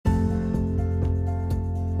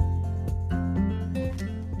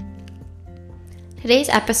Today's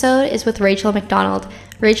episode is with Rachel MacDonald.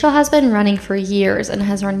 Rachel has been running for years and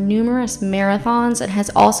has run numerous marathons and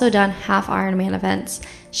has also done half Ironman events.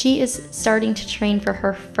 She is starting to train for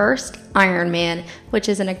her first Ironman, which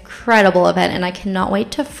is an incredible event, and I cannot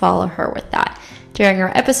wait to follow her with that. During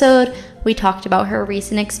our episode, we talked about her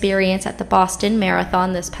recent experience at the Boston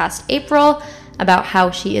Marathon this past April, about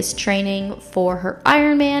how she is training for her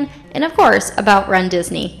Ironman, and of course, about Run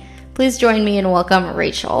Disney. Please join me and welcome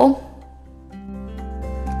Rachel.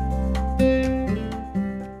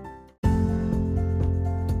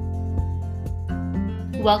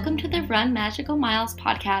 Welcome to the Run Magical Miles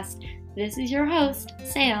podcast. This is your host,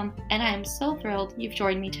 Sam, and I am so thrilled you've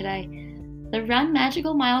joined me today. The Run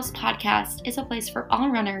Magical Miles podcast is a place for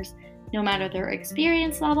all runners, no matter their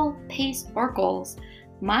experience level, pace, or goals.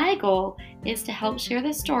 My goal is to help share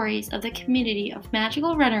the stories of the community of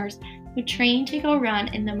magical runners who train to go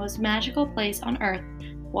run in the most magical place on earth,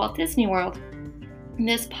 Walt Disney World.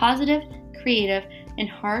 This positive, creative, and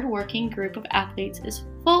hard-working group of athletes is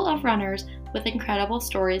full of runners with incredible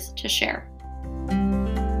stories to share.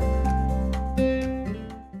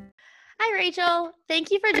 Hi, Rachel.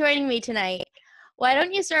 Thank you for joining me tonight. Why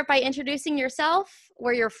don't you start by introducing yourself,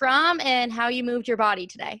 where you're from, and how you moved your body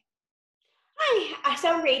today? Hi,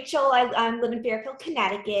 so Rachel, I live in Fairfield,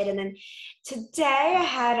 Connecticut, and then today I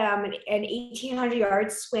had an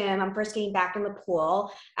 1,800-yard swim. I'm first getting back in the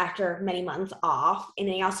pool after many months off, and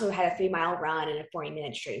then I also had a 3-mile run and a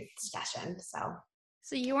 40-minute strength session.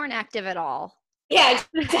 So you weren't active at all. Yeah,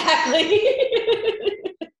 exactly.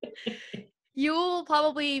 You will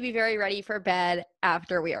probably be very ready for bed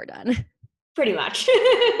after we are done. Pretty much.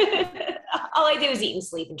 All I do is eat and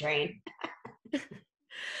sleep and train.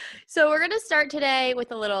 So we're going to start today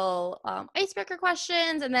with a little icebreaker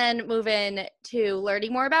questions and then move in to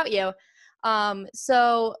learning more about you.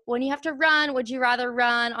 So when you have to run, would you rather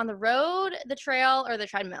run on the road, the trail, or the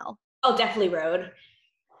treadmill? Oh, definitely road.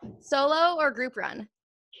 Solo or group run?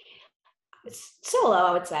 Solo,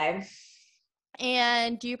 I would say.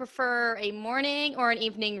 And do you prefer a morning or an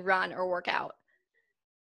evening run or workout?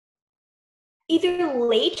 Either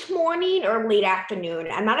late morning or late afternoon.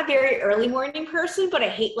 I'm not a very early morning person, but I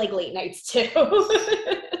hate like late nights too.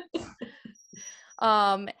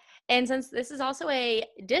 And since this is also a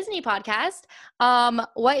Disney podcast,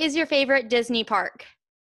 what is your favorite Disney park?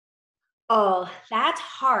 Oh, that's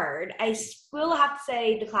hard. I will have to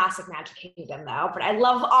say the classic Magic Kingdom though, but I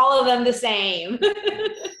love all of them the same.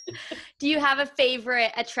 Do you have a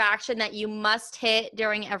favorite attraction that you must hit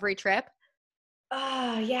during every trip?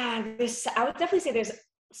 Yeah, I would definitely say there's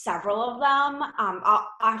several of them. I'll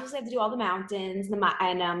obviously have to do all the mountains and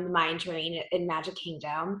the mine train in Magic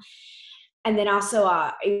Kingdom, and then also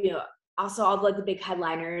also all like the big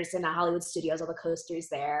headliners and the Hollywood Studios, all the coasters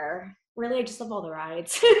there. Really, I just love all the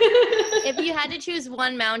rides. If you had to choose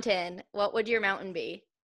one mountain, what would your mountain be?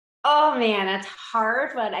 Oh man, that's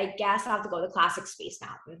hard, but I guess I'll have to go with the classic Space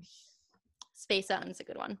Mountain. Space Mountain's a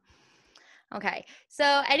good one. Okay,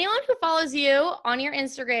 so anyone who follows you on your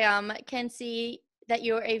Instagram can see that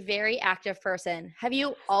you're a very active person. Have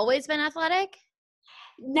you always been athletic?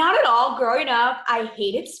 Not at all. Growing up, I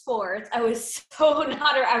hated sports. I was so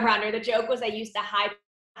not a runner. The joke was I used to hide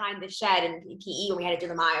behind the shed in PE when we had to do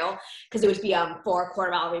the mile because it would be 4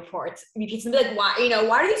 quarter-mile reports. Repeats and be like, why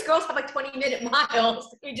do these girls have like 20-minute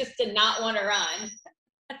miles? We just did not want to run.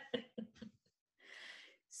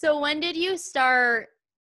 So when did you start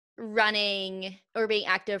running or being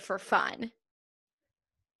active for fun?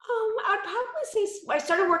 I'd probably say I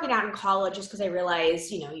started working out in college just because I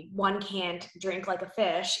realized, one can't drink like a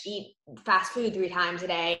fish, eat fast food 3 times a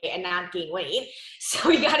day, and not gain weight. So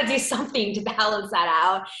you got to do something to balance that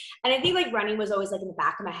out. And I think like running was always like in the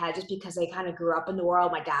back of my head just because I kind of grew up in the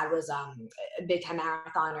world. My dad was a big time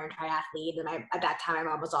marathoner and triathlete, and at that time my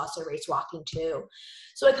mom was also race walking too.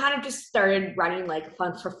 So I kind of just started running like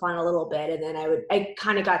fun for fun a little bit, and then I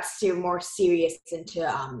kind of got more serious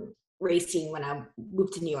into racing when I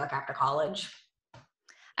moved to New York after college.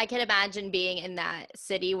 I can imagine being in that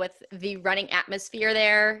city with the running atmosphere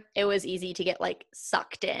there. It was easy to get like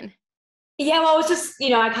sucked in. Yeah, well, it was just,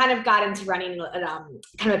 I kind of got into running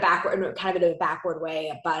kind of in a backward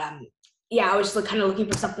way, but yeah, I was just like, kind of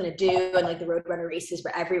looking for something to do, and like the Roadrunner races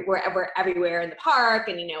were everywhere in the park,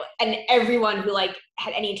 and and everyone who like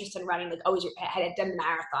had any interest in running like always had done the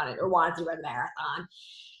marathon or wanted to run the marathon.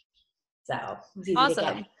 So it was easy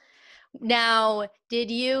to get. Now,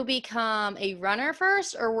 did you become a runner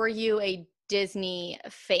first, or were you a Disney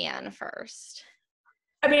fan first?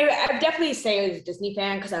 I mean, I'd definitely say I was a Disney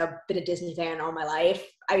fan because I've been a Disney fan all my life.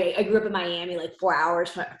 I grew up in Miami, like 4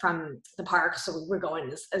 hours from the park, so we were going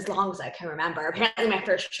as long as I can remember. Apparently, my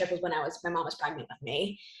first trip was when my mom was pregnant with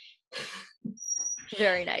me.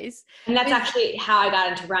 Very nice. And that's actually how I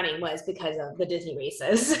got into running, was because of the Disney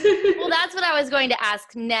races. Well, that's what I was going to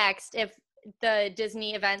ask next, if the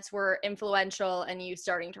Disney events were influential in you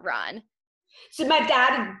starting to run. So my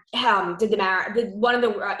dad did one of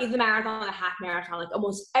the either the marathon or the half marathon, like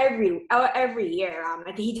almost every year. I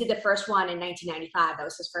think he did the first one in 1995. That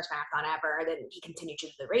was his first marathon ever. And then he continued to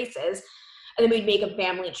do the races. And then we'd make them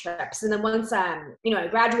family trips. And then once, I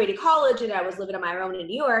graduated college and I was living on my own in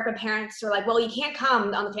New York, my parents were like, well, you can't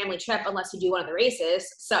come on the family trip unless you do one of the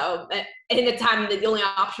races. So at the time, the only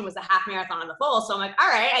option was the half marathon and the full. So I'm like, all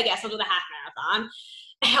right, I guess I'll do the half marathon.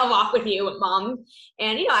 I'll walk with you, Mom.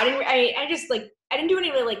 And, I didn't do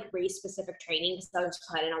any really like race specific training because I was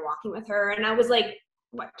planning on walking with her. And I was like,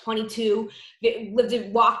 22,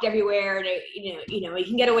 walked everywhere. And, you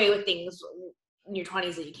can get away with things in your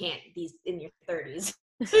 20s that you can't in your 30s.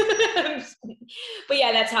 But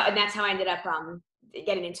yeah, that's how I ended up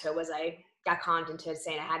getting into it. Was I got conned into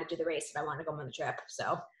saying I had to do the race if I wanted to go on the trip.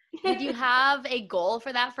 So did you have a goal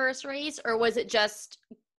for that first race, or was it just,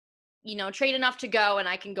 train enough to go and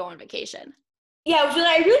I can go on vacation? Yeah,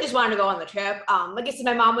 I really just wanted to go on the trip. Like I said,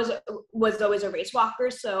 my mom was always a race walker,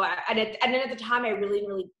 so and at the time I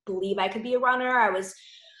really believe I could be a runner. I was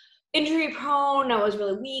injury prone. I was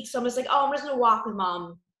really weak. So I'm just like, I'm just going to walk with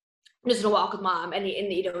Mom. And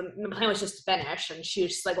the plan was just to finish. And she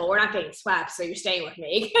was just like, well, we're not getting swept, so you're staying with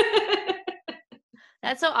me.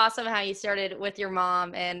 That's so awesome how you started with your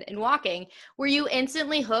mom and walking. Were you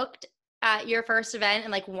instantly hooked at your first event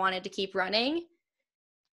and like wanted to keep running?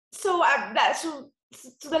 So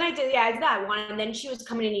then I did that one. And then she was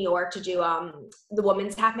coming to New York to do the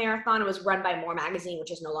women's half marathon. It was run by More Magazine,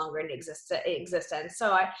 which is no longer in existence.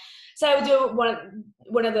 So I would do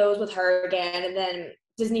one of those with her again. And then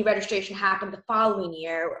Disney registration happened the following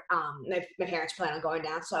year. My parents planned on going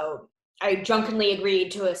down, so I drunkenly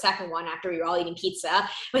agreed to a second one after we were all eating pizza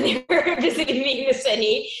when they were visiting me in the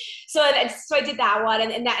city. So I did that one,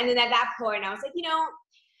 and then at that point I was like,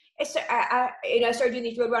 I started doing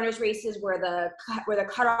these road runners races where the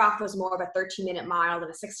cutoff was more of a 13-minute mile than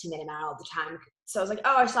a 16-minute mile at the time. So I was like,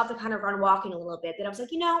 I still have to kind of run walking a little bit. Then I was like,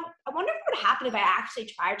 I wonder what would happen if I actually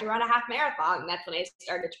tried to run a half marathon. And that's when I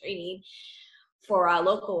started training for a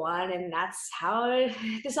local one, and that's how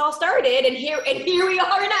this all started. And here we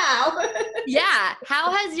are now. Yeah.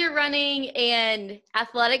 How has your running and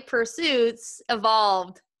athletic pursuits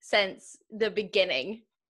evolved since the beginning?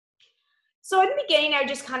 So in the beginning, I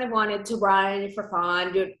just kind of wanted to run for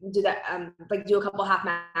fun, do that, do a couple half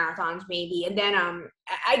marathons maybe. And then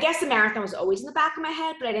I guess the marathon was always in the back of my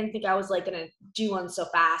head, but I didn't think I was like going to do one so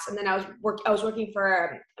fast. And then I was working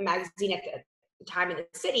for a magazine at the time in the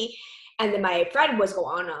city. And then my friend was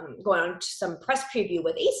going on to some press preview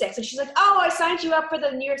with ASICS. And she's like, I signed you up for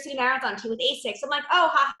the New York City Marathon team with ASICS. I'm like,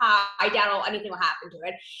 I doubt anything will happen to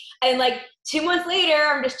it. And like 2 months later,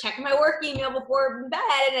 I'm just checking my work email before bed,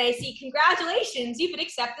 and I see, congratulations, you've been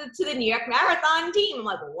accepted to the New York Marathon team. I'm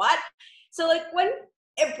like, what? So like when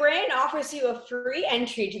a brand offers you a free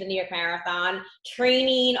entry to the New York Marathon,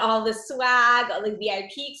 training, all the swag, all the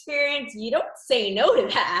VIP experience, you don't say no to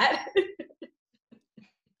that.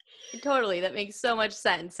 Totally. That makes so much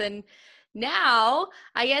sense. And now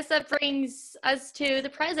I guess that brings us to the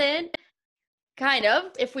present, kind of,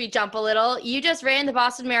 if we jump a little. You just ran the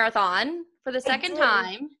Boston Marathon for the second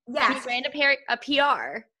time. Yes. And you ran a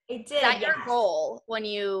PR. I did. Is that your goal when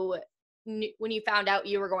you found out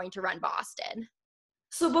you were going to run Boston?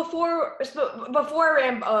 So before I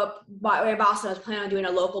ran Boston, I was planning on doing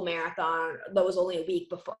a local marathon that was only a week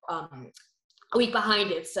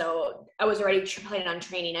behind it. So I was already planning on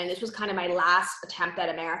training, and this was kind of my last attempt at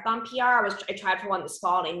a marathon PR. I tried for one this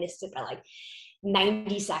fall, and I missed it by like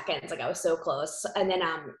 90 seconds. Like I was so close. And then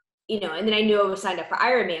and then I knew I was signed up for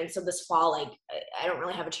Ironman. So this fall, like I don't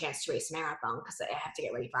really have a chance to race a marathon because I have to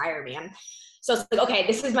get ready for Ironman. So it's like, okay,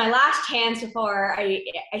 this is my last chance before I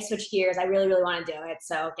switch gears. I really want to do it.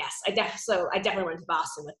 So yes, I definitely went to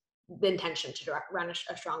Boston with the intention to run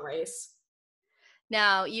a strong race.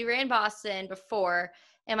 Now, you ran Boston before.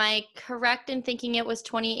 Am I correct in thinking it was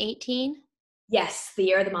 2018? Yes, the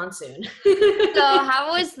year of the monsoon. So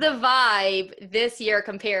how was the vibe this year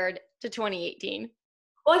compared to 2018?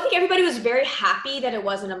 Well, I think everybody was very happy that it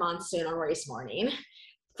wasn't a monsoon on race morning.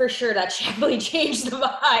 for sure that definitely changed the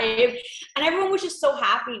vibe, and everyone was just so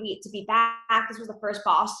happy to be back. This was the first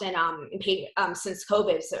Boston since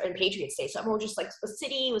COVID, so in Patriots Day, so everyone was just like, the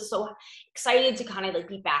city was so excited to kind of like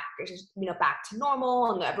be back, just, you know, back to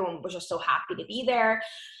normal, and everyone was just so happy to be there,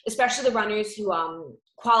 especially the runners who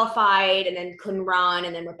qualified and then couldn't run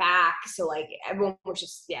and then were back. So like everyone was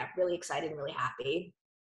just, yeah, really excited and really happy.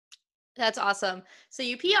 That's awesome. So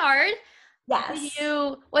you PR'd. Yes.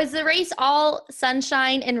 Was the race all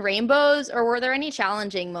sunshine and rainbows, or were there any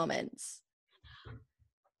challenging moments?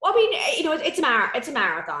 Well, I mean, you know, it's a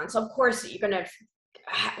marathon, so of course you're gonna,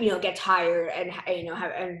 you know, get tired and, you know,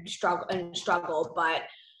 have and struggle. But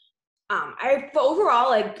overall,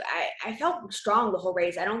 like I felt strong the whole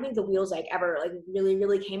race. I don't think the wheels like ever like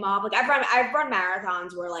really came off. Like I've run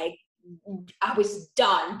marathons where like I was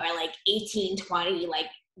done by like 18-20, like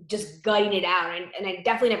just gutting it out. And I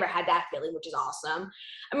definitely never had that feeling, which is awesome.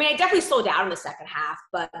 I mean, I definitely slowed down in the second half,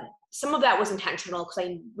 but some of that was intentional because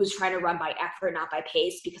I was trying to run by effort, not by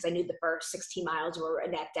pace, because I knew the first 16 miles were a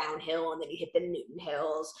net downhill, and then you hit the Newton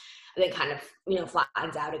Hills and then kind of, you know,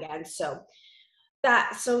 flattens out again. So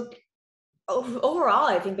overall,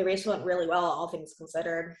 I think the race went really well, all things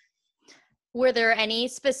considered. Were there any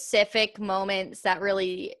specific moments that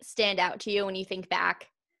really stand out to you when you think back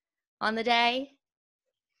on the day?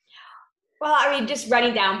 Well, I mean, just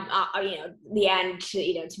running down, you know, the end to,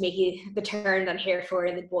 you know, to make the turn on Hereford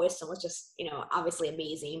and the Boylston was just, you know, obviously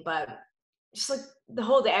amazing. But just like the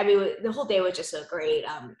whole day, I mean, the whole day was just so great.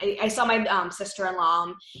 I saw my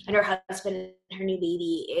sister-in-law and her husband and her new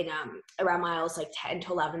baby in around miles like 10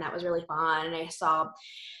 to 11. That was really fun. And I saw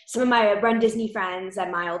some of my Run Disney friends at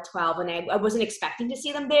mile 12, and I wasn't expecting to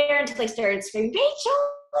see them there until they started screaming, "Rachel,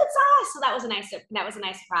 it's us!" So that was a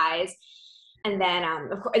nice surprise. And then,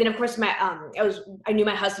 of course, I knew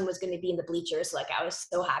my husband was going to be in the bleachers, so like I was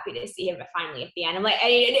so happy to see him finally at the end. I'm like,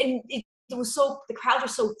 and it was so, the crowds were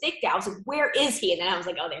so thick there. I was like, where is he? And then I was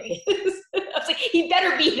like, oh, there he is. I was like, he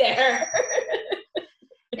better be there.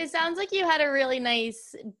 It sounds like you had a really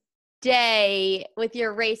nice day with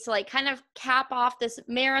your race to like kind of cap off this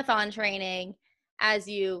marathon training as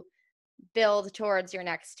you build towards your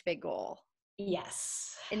next big goal.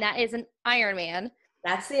 Yes. And that is an Ironman.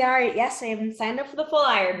 That's the Iron. Yes, I'm signed up for the full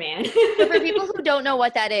Ironman. So for people who don't know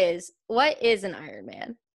what that is, what is an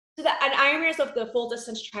Ironman? So an Ironman is the full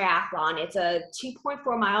distance triathlon. It's a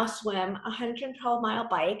 2.4 mile swim, 112-mile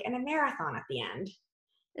bike, and a marathon at the end.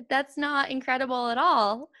 That's not incredible at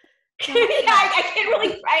all. Yeah,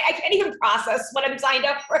 I can't even process what I'm signed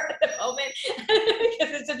up for at the moment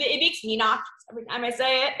because it makes me nauseous every time I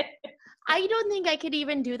say it. I don't think I could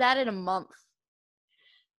even do that in a month.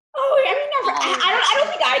 Oh, I mean, never. I don't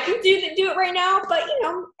think I can do it right now. But you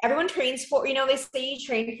know, everyone trains for. You know, they say you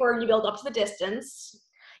train for and you build up to the distance.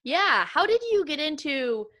 Yeah. How did you get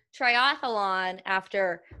into triathlon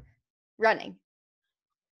after running?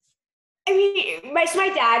 I mean, my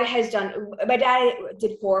dad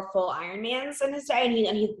did 4 full Ironmans in his day, and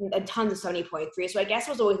he and tons of 70.3. So I guess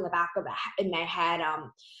it was always in the back of in my head.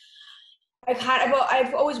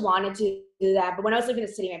 I've always wanted to do that, but when I was living in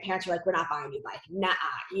the city, my parents were like, "We're not buying you a bike. Nah,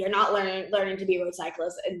 you're not learning to be a road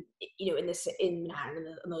cyclist, and you know, in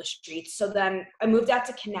Manhattan, in those streets." So then I moved out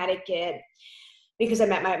to Connecticut because I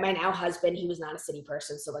met my now husband. He was not a city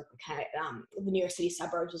person, so like kind of the New York City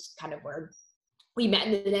suburbs was kind of where we met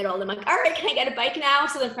in the middle. And I'm like, all right, can I get a bike now?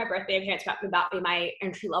 So then for my birthday, my parents got me my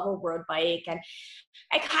entry-level road bike. And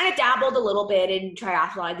I kind of dabbled a little bit in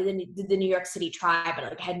triathlon. I did the New York City Tri, but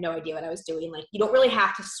like I had no idea what I was doing. Like you don't really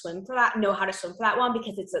have to know how to swim for that one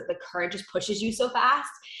because it's the current just pushes you so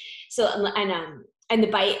fast. So and the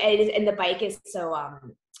bike is so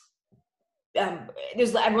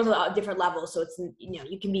there's everyone's at different levels, so it's, you know,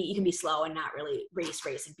 you can be slow and not really race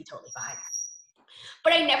and be totally fine.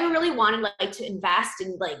 But I never really wanted like to invest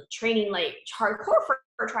in like training like hardcore for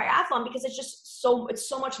triathlon because it's so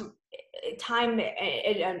much time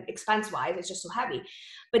and expense wise. It's just so heavy.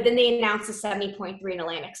 But then they announced the 70.3 in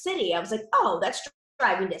Atlantic City. I was like, oh, that's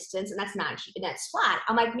driving distance and that's not cheap and that's flat.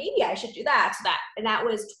 I'm like, maybe I should do that. That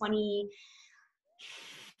was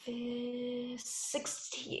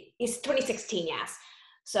 2016, yes.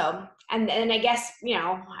 So, and I guess, you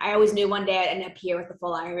know, I always knew one day I'd end up here with the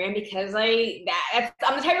full Ironman because I'm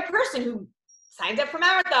the type of person who signs up for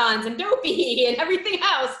marathons and dopey and everything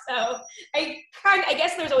else. So I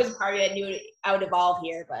guess there's always a part of it I knew I would evolve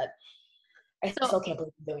here, but I still can't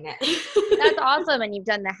believe I'm doing it. That's awesome. And you've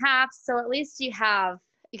done the half, so at least you have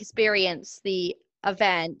experienced the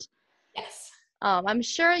event. Yes. I'm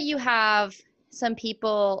sure you have some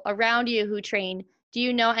people around you who train. Do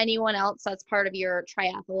you know anyone else that's part of your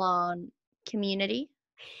triathlon community?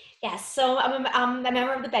 Yes, so I'm a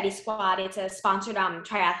member of the Betty Squad. It's a sponsored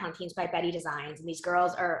triathlon teams by Betty Designs, and these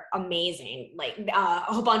girls are amazing. Like a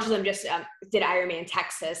whole bunch of them just did Ironman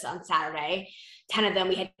Texas on Saturday. 10 of them.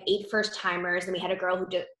 We had 8 first timers, and we had a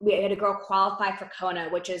girl qualify for Kona,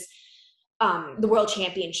 which is the World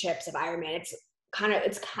Championships of Ironman. It's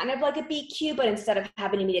kind of like a BQ, but instead of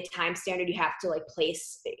having to meet a time standard, you have to like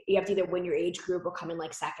you have to either win your age group or come in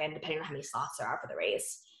like second, depending on how many slots there are for the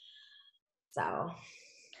race. So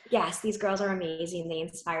yes, these girls are amazing. They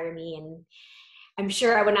inspire me, and I'm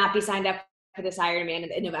sure I would not be signed up for this Ironman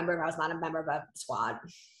in November if I was not a member of a squad.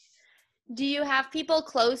 Do you have people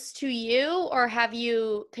close to you, or have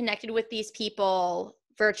you connected with these people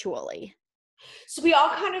virtually? So we all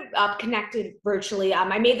kind of connected virtually.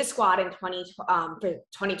 I made the squad in for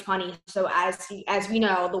 2020. So as we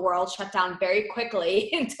know, the world shut down very quickly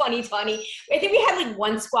in 2020. I think we had like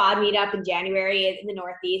one squad meet up in January in the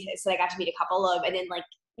Northeast. So I got to meet a couple of, and then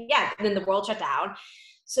and then the world shut down.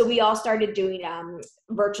 So we all started doing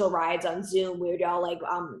virtual rides on Zoom. We would all like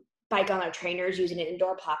bike on our trainers using an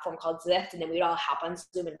indoor platform called Zwift, and then we'd all hop on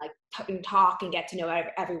Zoom and like talk and get to know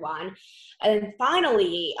everyone. And then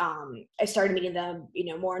finally, I started meeting them,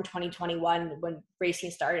 more in 2021 when racing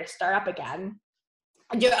started to start up again.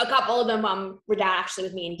 And a couple of them were down actually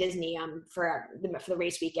with me in Disney for the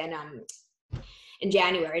race weekend in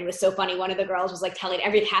January. And it was so funny. One of the girls was like telling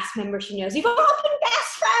every cast member she knows, "You've all been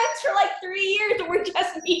best friends for like 3 years, and we're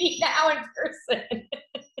just meeting now in person."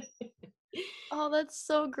 Oh, that's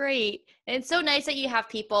so great. And it's so nice that you have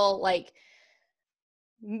people like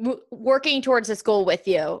working towards this goal with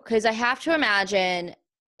you, because I have to imagine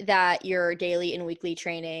that your daily and weekly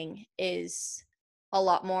training is a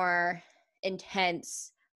lot more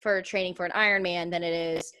intense for training for an Ironman than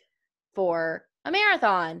it is for a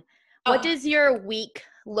marathon. What does your week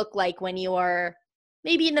look like when you are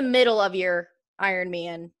maybe in the middle of your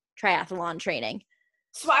Ironman triathlon training?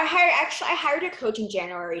 So I hired a coach in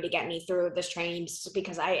January to get me through this training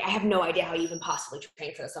because I have no idea how you even possibly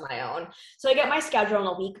train for this on my own. So I get my schedule on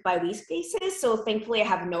a week by week basis. So thankfully I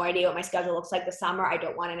have no idea what my schedule looks like this summer. I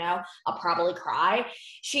don't want to know. I'll probably cry.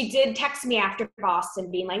 She did text me after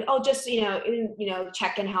Boston being like, "Oh, just,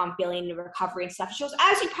 check in how I'm feeling in recovery and stuff." She goes,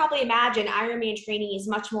 "As you probably imagine, Ironman training is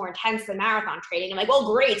much more intense than marathon training." I'm like,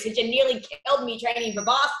 "Well, great. Since you nearly killed me training for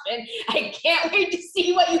Boston, I can't wait to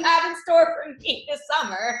see what you have in store for me this summer."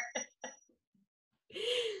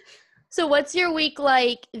 So what's your week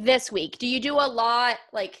like this week? Do you do a lot,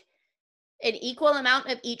 like an equal amount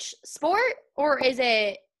of each sport, or is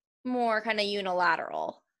it more kind of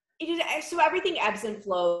unilateral? So everything ebbs and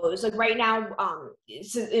flows. Like right now,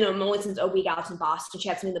 Melissa's a week out in Boston. She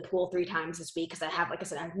had to me in the pool 3 times this week because like I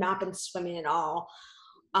said, I've not been swimming at all.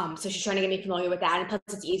 So she's trying to get me familiar with that, and plus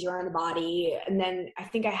it's easier on the body. And then I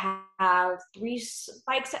think I have 3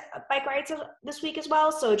 bike rides this week as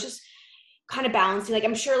well. So just kind of balancing. Like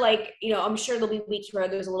I'm sure there'll be weeks where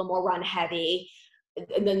there's a little more run heavy,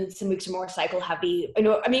 and then some weeks are more cycle heavy.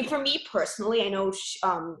 For me personally, I know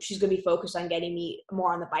she's going to be focused on getting me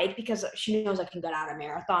more on the bike because she knows I can get out a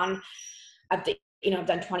marathon. I've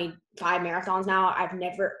done 25 marathons now. I've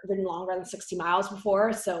never ridden longer than 60 miles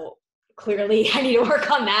before, so clearly I need to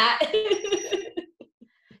work on that.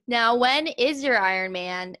 Now, when is your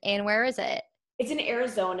Ironman and where is it? It's in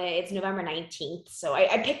Arizona. It's November 19th. So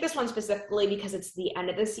I picked this one specifically because it's the end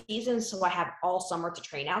of the season. So I have all summer to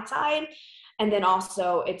train outside. And then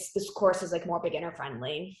also this course is like more beginner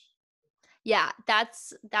friendly. Yeah,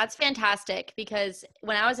 that's fantastic, because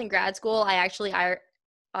when I was in grad school, I actually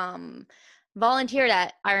volunteered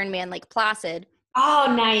at Ironman Lake Placid.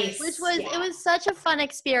 Oh, nice. It was such a fun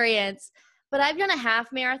experience. But I've done a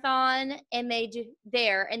half marathon, and they do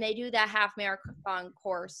that half marathon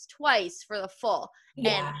course twice for the full.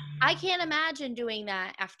 Yeah. And I can't imagine doing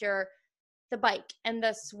that after the bike and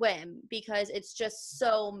the swim, because it's just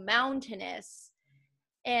so mountainous.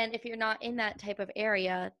 And if you're not in that type of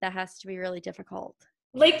area, that has to be really difficult.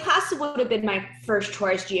 Lake Placid would have been my first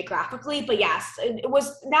choice geographically, but yes, it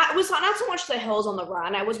was not so much the hills on the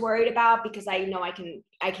run I was worried about, because I know I can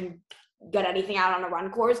get anything out on a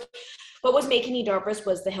run course. What was making me nervous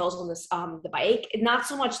was the hills on the bike. Not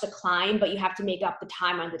so much the climb, but you have to make up the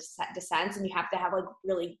time on the descents, and you have to have like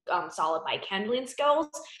really solid bike handling skills.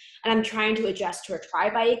 And I'm trying to adjust to a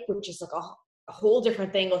tri bike, which is like a whole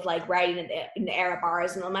different thing with like riding in the air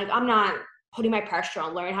bars. And I'm like, I'm not putting my pressure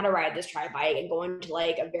on learning how to ride this tri bike and going to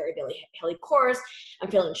like a very hilly course.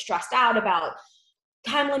 I'm feeling stressed out about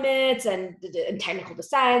time limits and technical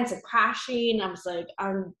descents and crashing. I was like,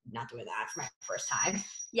 I'm not doing that for my first time.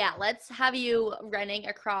 Yeah, let's have you running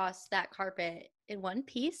across that carpet in one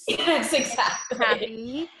piece. Yes, exactly.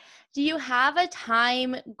 Happy. Do you have a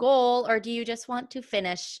time goal, or do you just want to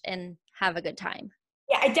finish and have a good time?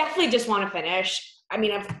 Yeah, I definitely just want to finish. I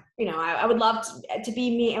mean, I would love to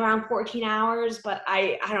be me around 14 hours, but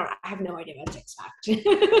I have no idea what to expect.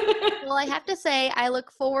 Well, I have to say, I look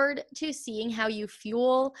forward to seeing how you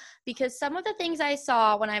fuel, because some of the things I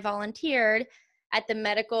saw when I volunteered at the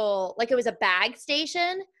medical, like it was a bag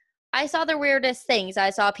station, I saw the weirdest things.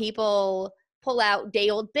 I saw people pull out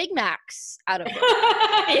day-old Big Macs out of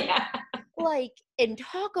it, Yeah. like in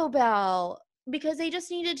Taco Bell, because they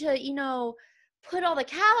just needed to, put all the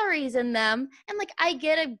calories in them. And like, I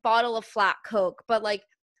get a bottle of flat Coke, but like,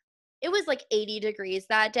 it was like 80 degrees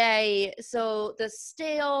that day. So the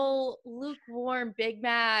stale, lukewarm Big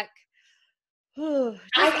Mac just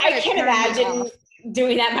I kind of can't turned me imagine off.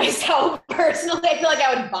 doing that myself personally. I feel like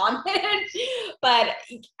I would vomit, but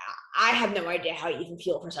I have no idea how you even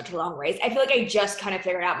fuel for such a long race. I feel like I just kind of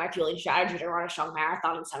figured out my fueling strategy to run a strong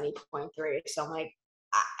marathon in 70.3. So I'm like,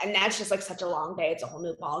 and that's just like such a long day. It's a whole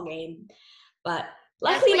new ball game. But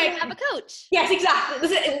That's luckily, why you have a coach. yes, exactly.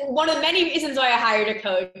 This is one of the many reasons why I hired a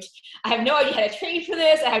coach. I have no idea how to train for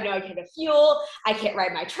this. I have no idea how to fuel. I can't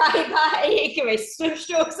ride my tri bike. My swim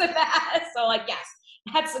strokes are bad. So, like, yes,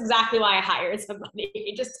 that's exactly why I hired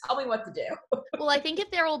somebody. Just tell me what to do. Well, I think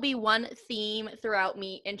if there will be one theme throughout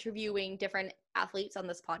me interviewing different athletes on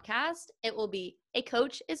this podcast, it will be a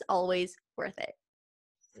coach is always worth it.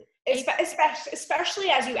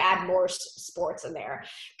 Especially as you add more sports in there,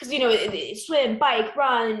 because swim, bike,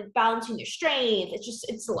 run, balancing your strength.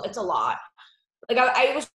 It's a lot. Like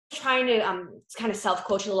I was trying to kind of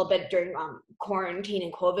self-coach a little bit during quarantine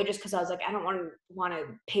and COVID, just because I was like, I don't want to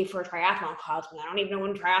pay for a triathlon cost when I don't even know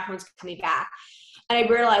when triathlon's coming back. And I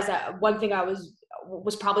realized that one thing I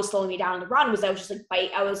was probably slowing me down on the run was I was just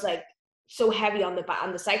like I was like so heavy on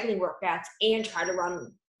the cycling workouts and try to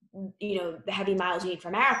run the heavy miles you need for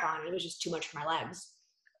a marathon. It was just too much for my legs.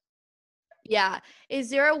 Yeah. Is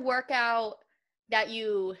there a workout that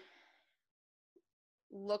you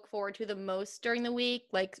look forward to the most during the week,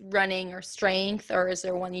 like running or strength, or is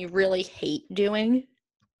there one you really hate doing?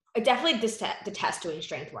 I definitely detest doing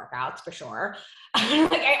strength workouts for sure.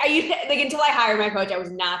 I used to, like until I hired my coach, I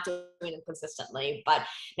was not doing them consistently. But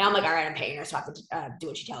now I'm like, all right, I'm paying her, so I have to do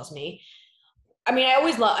what she tells me. I mean, I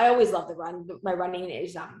always love the run. My running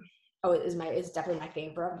is is definitely my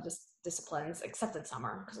favorite of just disciplines, except in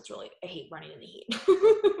summer because I hate running in the heat.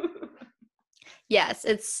 Yes,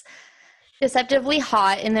 it's deceptively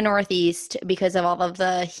hot in the Northeast because of all of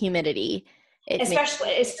the humidity. It makes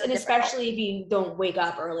it so difficult. Especially if you don't wake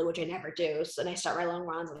up early, which I never do. So then I start my long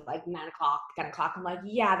runs at like 9 o'clock, 10 o'clock. I'm like,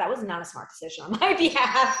 yeah, that was not a smart decision on my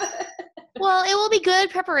behalf. Well, it will be good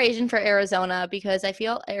preparation for Arizona, because I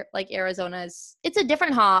feel like Arizona it's a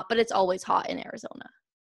different hot, but it's always hot in Arizona.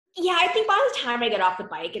 Yeah, I think by the time I get off the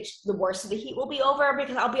bike, it's the worst of the heat will be over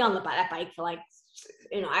because I'll be on that bike for like,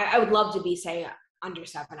 I would love to be, say, under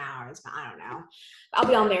 7 hours, but I don't know. I'll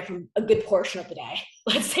be on there for a good portion of the day.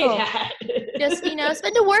 Let's say that. Just,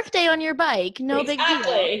 spend a work day on your bike. No big deal.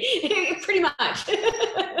 Exactly. Pretty much.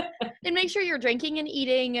 And make sure you're drinking and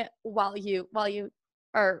eating while you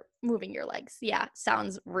are moving your legs. Yeah,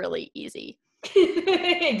 sounds really easy.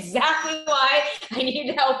 Exactly why I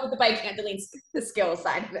needed help with the bike handling, the skill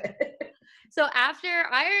side of it. So after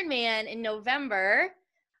Ironman in November,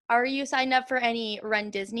 are you signed up for any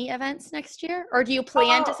Run Disney events next year? Or do you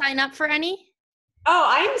plan to sign up for any? Oh,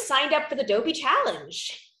 I am signed up for the Dopey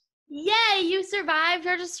Challenge. Yay, you survived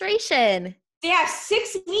registration. Yeah,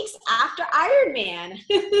 6 weeks after Ironman.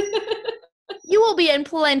 You will be in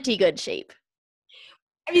plenty good shape.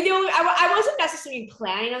 I mean, I wasn't necessarily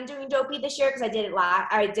planning on doing Dopey this year because I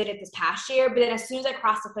did it this past year. But then as soon as I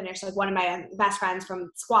crossed the finish, like one of my best friends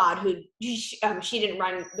from squad, who she didn't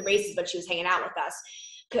run the races, but she was hanging out with us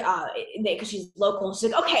because she's local.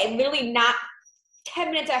 She's like, okay, literally not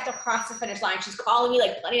 10 minutes after I crossed the finish line, she's calling me,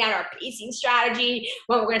 like planning out our pacing strategy,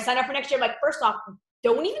 when we're going to sign up for next year. I'm like, first off,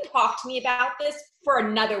 don't even talk to me about this for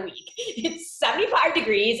another week. It's 75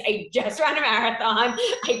 degrees. I just ran a marathon.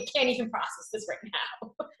 I can't even process this right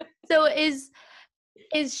now. So is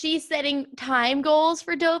she setting time goals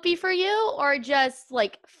for Dopey for you, or just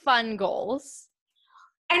like fun goals?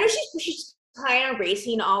 I know she's planning on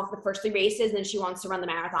racing all of the first 3 races, and she wants to run the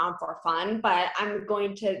marathon for fun. But I'm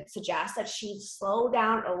going to suggest that she slow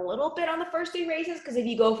down a little bit on the first 3 races, because if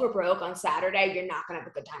you go for broke on Saturday, you're not going to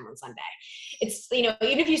have a good time on Sunday. It's, even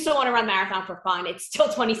if you still want to run marathon for fun, it's still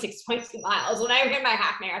 26.2 miles. When I ran my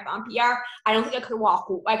half marathon PR, I don't think I could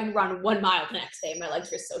walk. I could run 1 mile the next day. My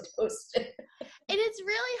legs were so toasted. It is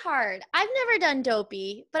really hard. I've never done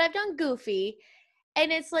dopey, but I've done goofy. And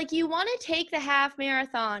it's like you want to take the half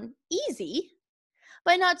marathon easy,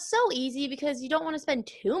 but not so easy because you don't want to spend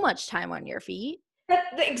too much time on your feet.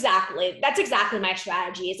 Exactly. That's exactly my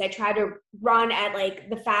strategy. Is I try to run at like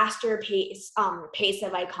the faster pace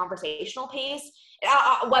of like conversational pace,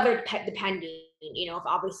 whether depending, if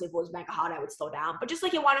obviously if it was mega hot, I would slow down, but just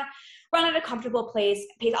like you want to run at a comfortable pace.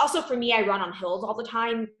 Also for me, I run on hills all the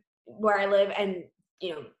time where I live, and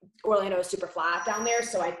Orlando is super flat down there,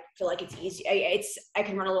 so I feel like it's easy. I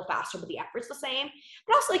can run a little faster, but the effort's the same.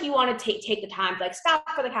 But also, like, you want to take the time to like stop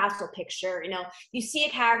for the castle picture. You see a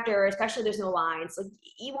character, especially there's no lines. Like,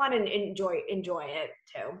 you want to enjoy it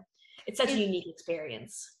too. It's such a unique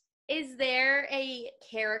experience. Is there a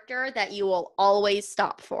character that you will always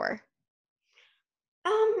stop for?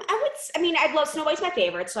 I'd love Snow White's my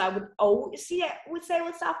favorite, so I would say I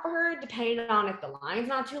would stop for her, depending on if the line's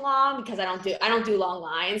not too long, because I don't do long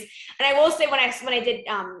lines. And I will say when I did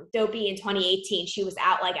Dopey in 2018, she was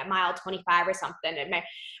out like at mile 25 or something, and I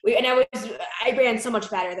ran so much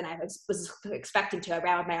better than I was expecting to. I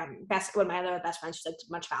ran with one of my other best friends. She's like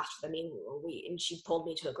much faster than me, and she pulled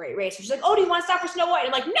me to a great race. And she's like, "Oh, do you want to stop for Snow White?"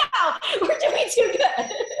 I'm like, "No, we're doing too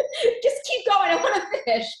good. Just keep going. I want to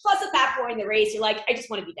finish." Plus, at that point in the race, you're like, "I just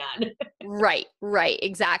want to be done." Right,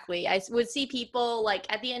 exactly. I would see people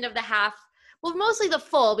like at the end of the half, well, mostly the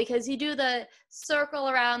full, because you do the circle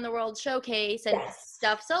around the world showcase and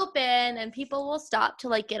stuff's open, and people will stop to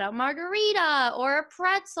like get a margarita or a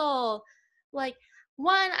pretzel. Like,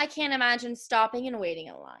 one, I can't imagine stopping and waiting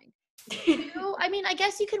in line. Two, I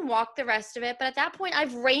guess you can walk the rest of it, but at that point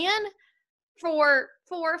I've ran for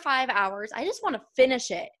 4 or 5 hours. I just want to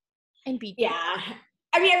finish it and be done.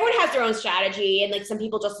 Everyone has their own strategy, and like some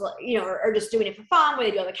people just, are just doing it for fun, where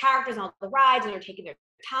they do all the characters and all the rides, and they're taking their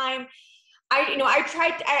time. I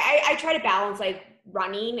try to balance like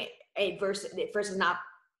running versus not,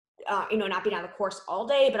 not being on the course all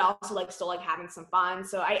day, but also like still like having some fun.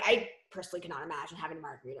 So I personally cannot imagine having a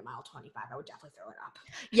margarita at mile 25. I would definitely throw it up.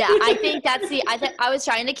 Yeah, I think that's I was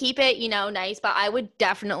trying to keep it, nice, but I would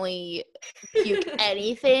definitely puke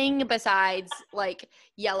anything besides like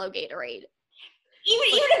yellow Gatorade.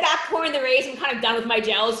 Even at that point in the race, I'm kind of done with my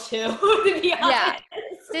gels too, to be honest. Yeah.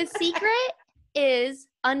 The secret is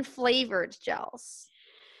unflavored gels.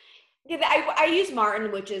 Yeah, I use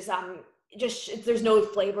Martin, which is just there's no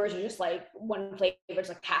flavors. It's just like one flavor is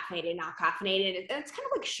like caffeinated, not caffeinated, and it's kind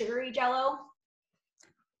of like sugary Jello.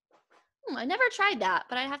 I never tried that,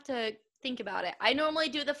 but I have to think about it. I normally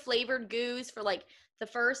do the flavored goos for like the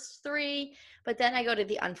first 3, but then I go to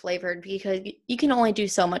the unflavored because you can only do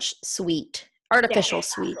so much sweet. Artificial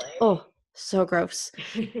sweet. Oh, so gross.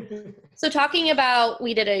 So talking about,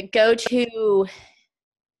 we did a go-to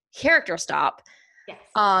character stop.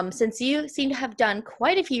 Yes. Since you seem to have done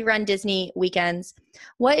quite a few Run Disney weekends,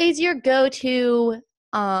 what is your go-to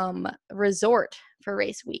resort for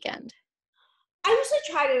race weekend? I usually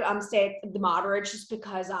try to stay at the moderate, just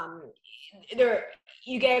because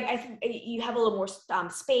you have a little more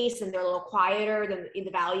space, and they're a little quieter than in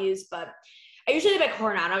the values, but I usually live at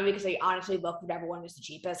Coronado because I honestly look whatever one is the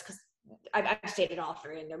cheapest, because I've stayed at all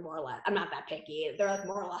 3, and they're more or less, I'm not that picky. They're like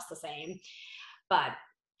more or less the same. But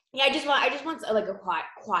yeah, I just want like a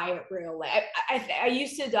quiet real way. I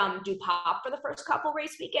used to do pop for the first couple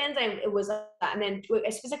race weekends, and it was and then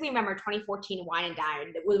I specifically remember 2014 Wine and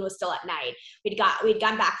Dine. It was still at night. We'd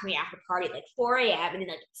gotten back from the after party at like 4 a.m. and then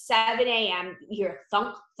like 7 a.m. you hear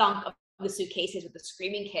thunk of the suitcases with the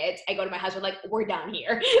screaming kids. I go to my husband like, "We're done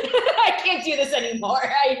here. I can't do this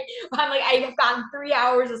anymore. I'm like, I've gotten 3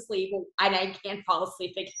 hours of sleep and I can't fall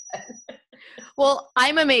asleep again." Well,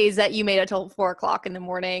 I'm amazed that you made it till 4:00 in the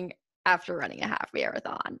morning after running a half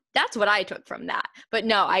marathon. That's what I took from that. But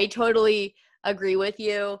no, I totally agree with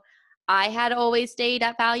you. I had always stayed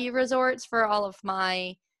at value resorts for all of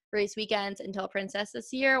my race weekends until Princess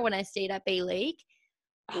this year, when I stayed at Bay Lake.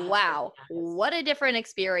 Wow, what a different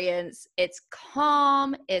experience. It's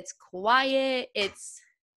calm, it's quiet, it's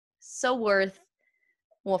so worth,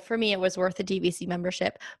 well, for me it was worth the DVC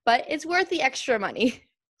membership, but it's worth the extra money.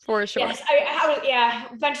 For sure. Yes,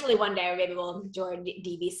 eventually one day maybe we'll join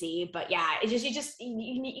DVC, but yeah, it's just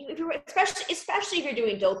if you're especially if you're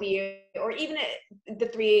doing dopey or even the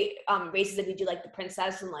three races that we do like the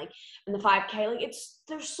Princess and the 5K, like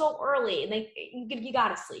they're so early and you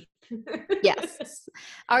gotta sleep. Yes.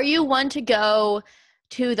 Are you one to go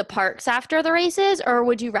to the parks after the races, or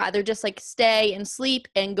would you rather just like stay and sleep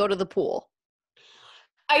and go to the pool?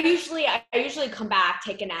 I usually come back,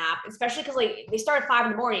 take a nap, especially because like they start at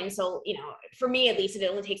 5 a.m. So for me at least, it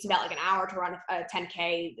only takes about like an hour to run a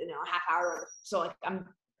 10K, a half hour. So like I'm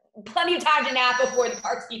plenty of time to nap before the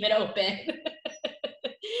parks even open.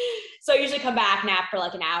 So I usually come back, nap for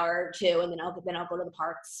like an hour or two, and then I'll go to the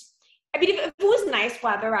parks. I mean, if it was nice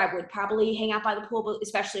weather, I would probably hang out by the pool, but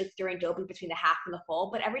especially during doping between the half and the full.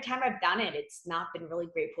 But every time I've done it, it's not been really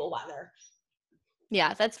great pool weather.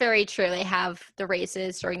 Yeah, that's very true. They have the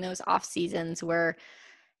races during those off seasons where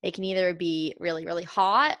it can either be really, really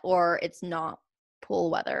hot or it's not pool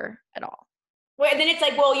weather at all. Well, and then it's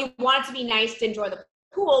like, well, you want it to be nice to enjoy the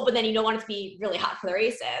pool, but then you don't want it to be really hot for the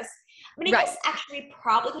races. I mean, I guess actually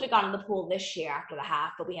probably could have gone in the pool this year after the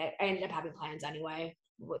half, but I ended up having plans anyway.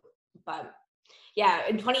 But yeah,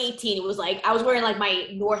 in 2018, it was like I was wearing like my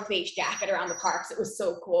North Face jacket around the parks. It was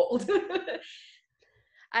so cold.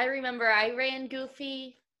 I remember I ran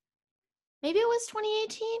Goofy. Maybe it was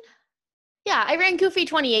 2018. Yeah, I ran Goofy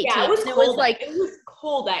 2018. Yeah, it was cold. It was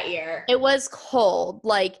cold that year. It was cold.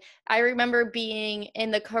 Like I remember being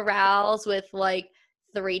in the corrals with like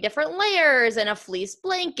 3 different layers and a fleece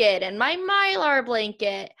blanket and my Mylar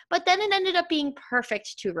blanket. But then it ended up being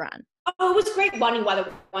perfect to run. Oh, it was great running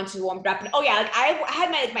weather once we warmed up. And oh yeah, like I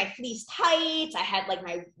had my fleece tights. I had like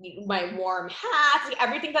my warm hats, like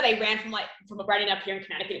everything that I ran from running up here in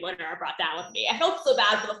Connecticut winter, I brought down with me. I felt so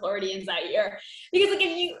bad for the Floridians that year because like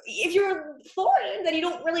if you're Floridian, then you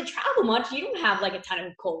don't really travel much. You don't have like a ton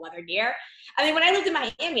of cold weather gear. I mean, when I lived in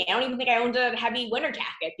Miami, I don't even think I owned a heavy winter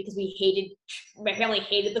jacket because my family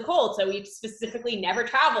hated the cold, so we specifically never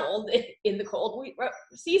traveled in the cold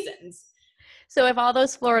seasons. So if all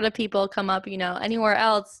those Florida people come up, anywhere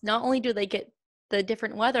else, not only do they get the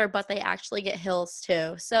different weather, but they actually get hills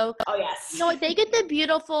too. So, oh yes, they get the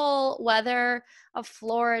beautiful weather of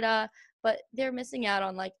Florida, but they're missing out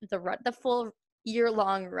on like the full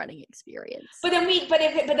year-long running experience. But then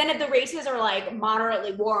if the races are like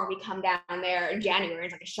moderately warm, we come down there in January.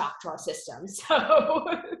 It's like a shock to our system. So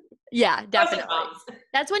yeah, definitely.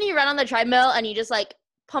 That's when you run on the treadmill and you just like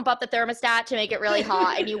pump up the thermostat to make it really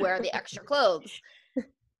hot and you wear the extra clothes.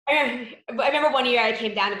 I remember one year I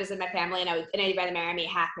came down to visit my family and I ran the Miami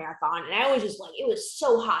half marathon and I was just like, it was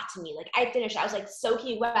so hot to me. Like I finished, I was like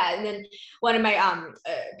soaking wet. And then one of my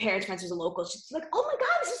parents' friends was a local. She's like, oh my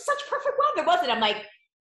God, this is such perfect weather, wasn't it? I'm like,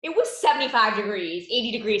 it was 75 degrees,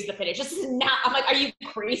 80 degrees to finish. This is not, I'm like, are you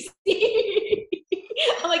crazy?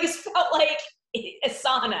 I'm like, it felt like a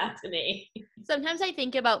sauna to me. Sometimes I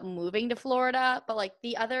think about moving to Florida, but like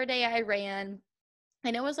the other day I ran,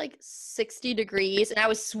 and it was like 60 degrees and I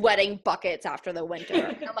was sweating buckets after the winter.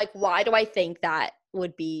 And I'm like, why do I think that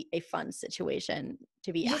would be a fun situation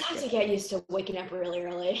to be active? You just have to get used to waking up really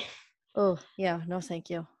early. Oh, yeah. No, thank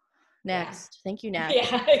you. Next. Yeah. Thank you, next.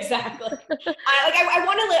 Yeah, exactly. I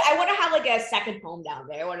want to have like a second home down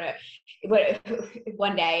there. I want to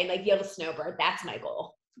one day and like be able to snowboard. That's my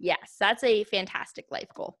goal. Yes, that's a fantastic life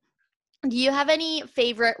goal. Do you have any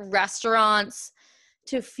favorite restaurants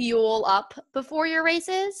to fuel up before your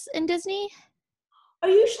races in Disney? I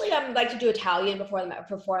usually like to do Italian before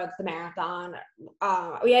the marathon.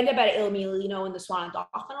 We end up at Il Mulino in the Swan and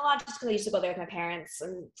Dolphin a lot just because I used to go there with my parents,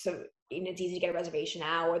 and so it's easy to get a reservation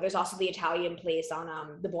now. Or there's also the Italian place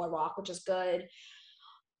on the boardwalk, which is good.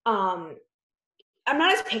 I'm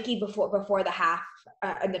not as picky before the half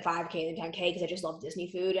and the 5K and the 10K because I just love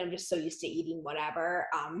Disney food. I'm just so used to eating whatever,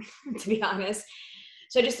 to be honest.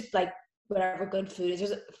 So I just like whatever good food is.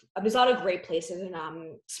 There's a lot of great places in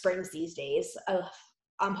Springs these days.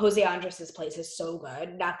 Jose Andres's place is so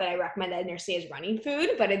good. Not that I recommend that Nurse as running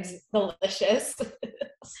food, but it's delicious.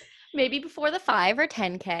 Maybe before the 5 or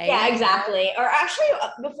 10K. Yeah, exactly. Or actually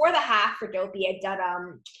before the half for Dopey, I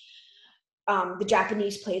done the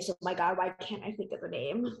Japanese place. Oh my God, why can't I think of the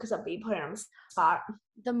name? Because I'm being put on the spot.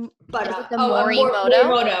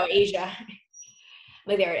 Morimoto, Asia.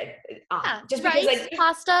 Like there, just rice, because like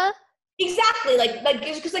pasta. Exactly, like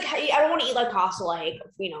because like I don't want to eat like pasta like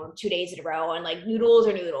 2 days in a row, and like noodles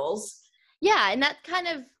are noodles. Yeah, and that kind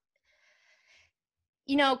of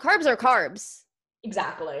carbs are carbs.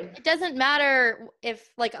 Exactly. It doesn't matter if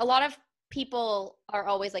like a lot of people are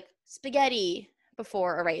always like spaghetti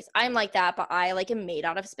before a race. I'm like that, but I like am made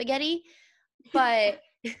out of spaghetti. But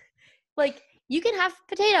like you can have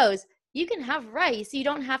potatoes, you can have rice. You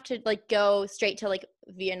don't have to like go straight to like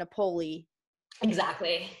Via Napoli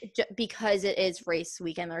Exactly. because it is race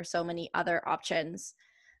weekend. There are so many other options.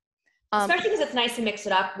 Especially because it's nice to mix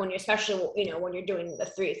it up when you're, especially, you know, when you're doing the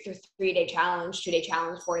 3-day challenge, 2-day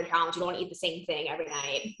challenge, 4-day challenge. You don't want to eat the same thing every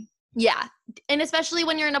night. Yeah. And especially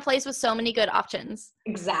when you're in a place with so many good options.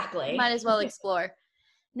 Exactly. Might as well explore.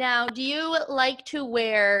 Now, do you like to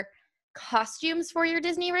wear costumes for your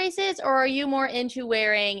Disney races, or are you more into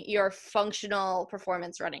wearing your functional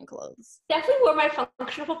performance running clothes? Definitely wore my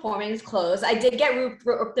functional performance clothes. I did get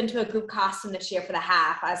roped into a group costume this year for the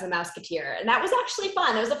half as a Mouseketeer, and that was actually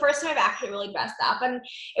fun. It was the first time I've actually really dressed up, and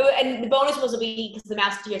and the bonus was because the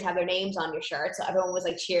Mouseketeers have their names on your shirt, so everyone was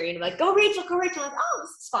like cheering, like, "Go Rachel, go Rachel!" I'm like, oh,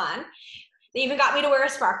 this is fun. They even got me to wear a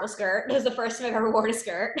sparkle skirt. It was the first time I've ever worn a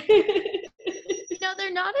skirt.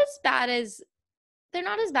 They're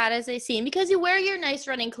not as bad as they seem because you wear your nice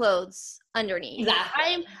running clothes underneath.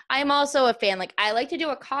 Exactly. I'm also a fan. Like, I like to do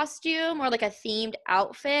a costume or like a themed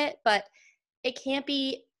outfit, but it can't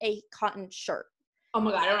be a cotton shirt. Oh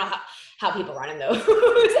my God, I don't know how people run in those.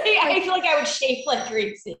 I feel like I would shape like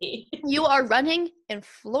greasy. You are running in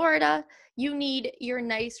Florida. You need your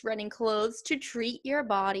nice running clothes to treat your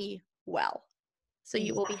body well. So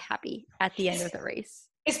you will be happy at the end of the race.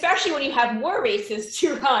 Especially when you have more races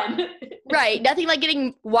to run. Right. Nothing like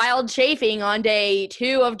getting wild chafing on day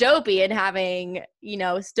 2 of Dopey and having,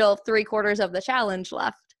 still 3/4 of the challenge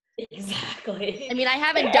left. Exactly. I mean, I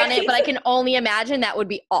haven't done it, but I can only imagine that would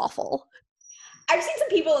be awful. I've seen some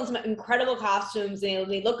people in some incredible costumes and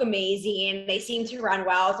they look amazing and they seem to run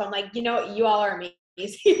well. So I'm like, you all are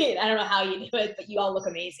amazing. I don't know how you do it, but you all look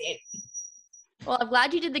amazing. Well, I'm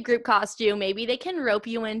glad you did the group costume. Maybe they can rope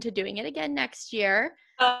you into doing it again next year.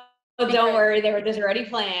 Don't worry. There's already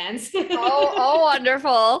plans. Oh,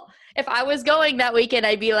 wonderful. If I was going that weekend,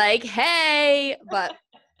 I'd be like, hey, but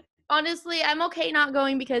honestly, I'm okay not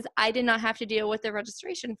going because I did not have to deal with the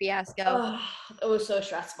registration fiasco. It was so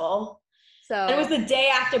stressful. So, and it was the day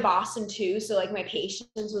after Boston too. So like my patience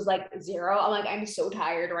was like 0. I'm like, I'm so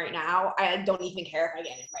tired right now. I don't even care if I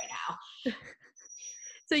get it right now.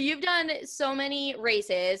 So you've done so many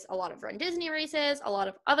races, a lot of Run Disney races, a lot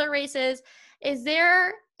of other races. Is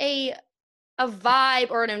there a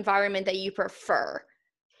vibe or an environment that you prefer?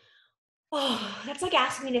 Oh, that's like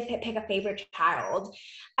asking me to pick a favorite child.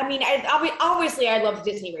 I mean, obviously I love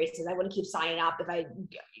Disney races. I wouldn't keep signing up if I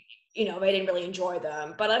didn't really enjoy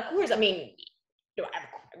them. But of course, I mean,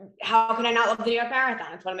 how can I not love the New York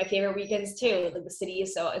Marathon? It's one of my favorite weekends too. Like the city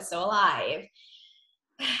is so alive.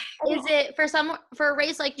 Is it for a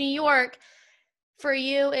race like New York? For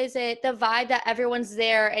you, is it the vibe that everyone's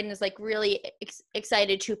there and is like really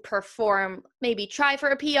excited to perform, maybe try for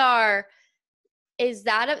a PR? Is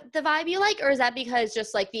that the vibe you like, or is that because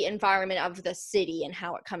just like the environment of the city and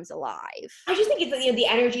how it comes alive? I just think it's the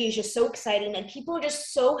energy is just so exciting and people are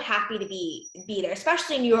just so happy to be there,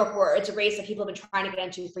 especially in New York where it's a race that people have been trying to get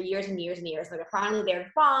into for years and years and years. Like they're finally there to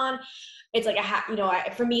fun. It's like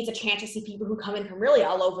for me, it's a chance to see people who come in from really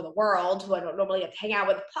all over the world who I don't normally get to hang out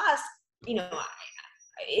with. Plus,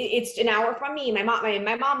 it's an hour from me. My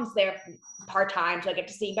mom's there part-time, so I get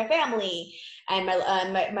to see my family and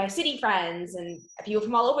my city friends and people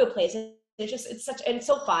from all over the place. And it's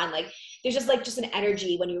so fun. Like there's just an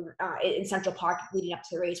energy when you're in Central Park leading up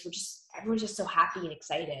to the race. Everyone's just so happy and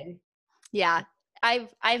excited. Yeah,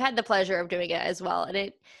 I've had the pleasure of doing it as well, and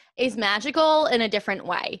it is magical in a different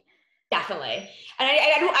way. Definitely. And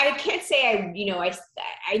I can't say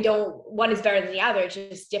I don't, one is better than the other. It's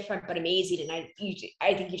just different, but amazing. And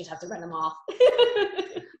I think you just have to run them off.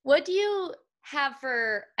 What do you have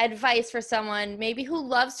for advice for someone maybe who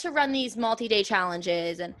loves to run these multi-day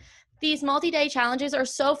challenges? And these multi-day challenges are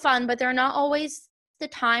so fun, but they're not always the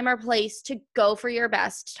time or place to go for your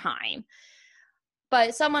best time.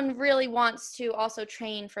 But someone really wants to also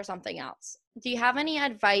train for something else. Do you have any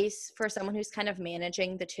advice for someone who's kind of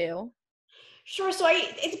managing the two? Sure. So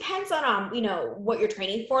it depends on, what you're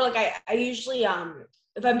training for. Like I usually,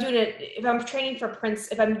 if I'm doing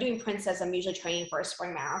Princess, I'm usually training for a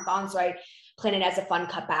spring marathon. So I plan it as a fun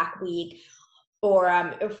cutback week.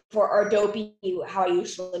 Or for Dopey, how I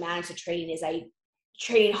usually manage the training is I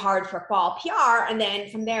train hard for fall PR. And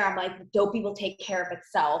then from there, I'm like, Dopey will take care of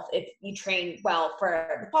itself if you train well for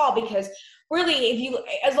the fall, because really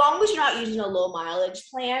as long as you're not using a low mileage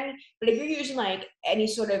plan, but if you're using like any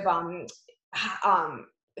sort of,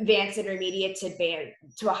 advanced intermediate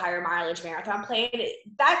to a higher mileage marathon plan,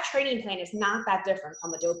 that training plan is not that different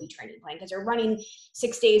from a Dopey training plan, because you're running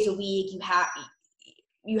 6 days a week.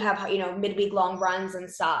 You have midweek long runs and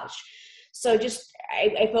such. So just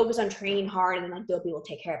I focus on training hard, and then like Dopey will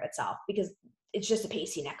take care of itself, because it's just a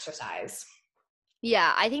pacing exercise.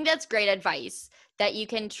 Yeah, I think that's great advice, that you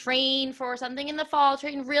can train for something in the fall,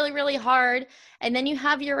 train really, really hard, and then you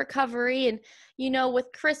have your recovery. And, with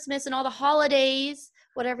Christmas and all the holidays,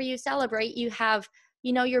 whatever you celebrate, you have,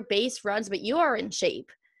 your base runs, but you are in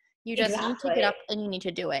shape. You just need to get Exactly. up and you need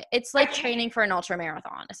to do it. It's I like can't, training for an ultra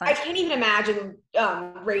marathon, I essentially. can't even imagine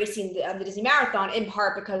racing the Disney Marathon, in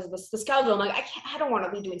part because of the schedule. I'm like, I don't want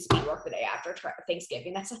to be doing speed work the day after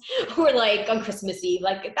Thanksgiving. That's or like on Christmas Eve.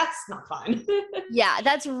 Like, that's not fun. Yeah,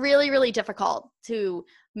 that's really, really difficult to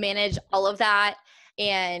manage all of that.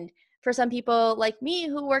 And for some people like me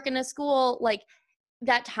who work in a school, like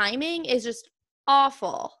that timing is just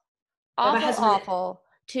awful, But awful, awful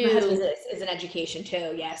my to, husband is in education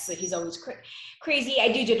too. Yes, so he's always crazy.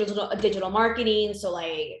 I do digital marketing, so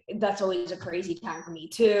like that's always a crazy time for me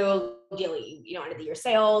too. Dealing, end of the year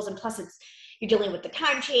sales, and plus you're dealing with the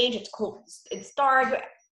time change. It's cold. It's dark.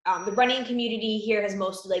 The running community here has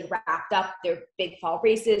mostly like wrapped up their big fall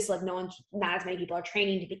races. Like not as many people are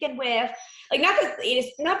training to begin with. Like not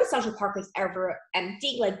that Central Park is ever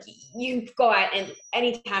empty. Like you go out and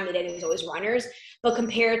any time of the day there's always runners. But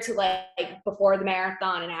compared to like before the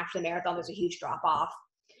marathon and after the marathon, there's a huge drop off.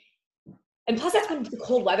 And plus, that's when the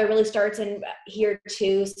cold weather really starts in here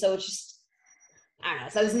too. So it's just, I don't know.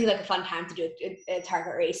 So it doesn't seem like a fun time to do a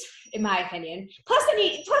target race, in my opinion. Plus,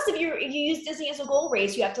 if you use Disney as a goal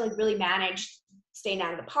race, you have to like really manage staying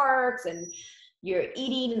out of the parks and you're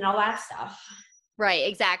eating and all that stuff. right,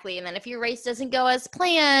 exactly. And then if your race doesn't go as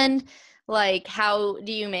planned, like how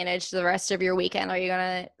do you manage the rest of your weekend? Are you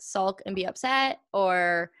going to sulk and be upset,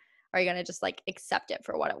 or are you going to just like accept it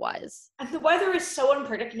for what it was? And the weather is so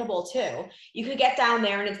unpredictable too. You could get down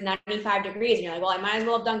there and it's 95 degrees and you're like, well, I might as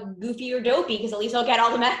well have done goofy or dopey because at least I'll get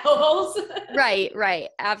all the medals. Right, right.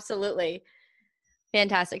 Absolutely.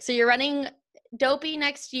 Fantastic. So you're running Dopey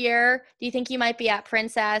next year. Do you think you might be at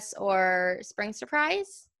Princess or Spring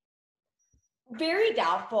Surprise? Very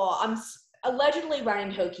doubtful. I'm allegedly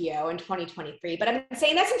running Tokyo in 2023, but I've been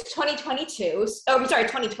saying that since 2022. Oh, I'm sorry,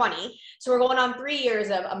 2020. So we're going on 3 years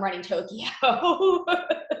of I'm running Tokyo.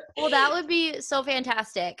 Well, that would be so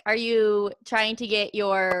fantastic. Are you trying to get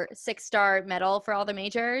your 6-star medal for all the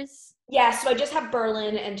majors? Yeah, so I just have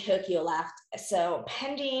Berlin and Tokyo left. So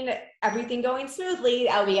pending everything going smoothly,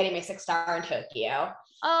 I'll be getting my 6 star in Tokyo.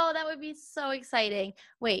 Oh, that would be so exciting.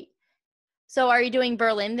 Wait, so are you doing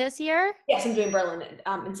Berlin this year? Yes, I'm doing Berlin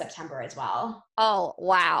in September as well, Oh,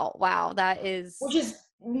 wow. Wow. That which is, is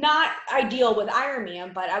not ideal with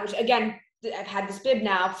Ironman, but I've had this bib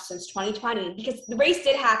now since 2020 because the race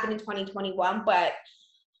did happen in 2021, but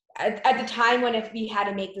at the time when if we had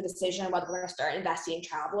to make the decision whether we're going to start investing in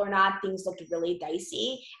travel or not, things looked really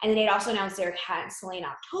dicey. And then they'd also announced they were canceling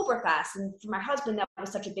Oktoberfest. And for my husband, that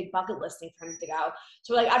was such a big bucket list thing for him to go.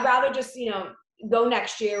 So we're like, I'd rather just, go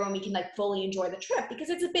next year when we can like fully enjoy the trip because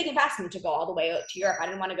it's a big investment to go all the way to Europe. I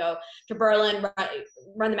didn't want to go to Berlin,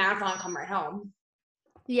 run the marathon, and come right home.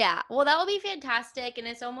 yeah. Well, that will be fantastic. And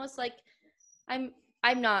it's almost like I'm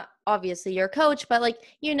I'm not obviously your coach, but like,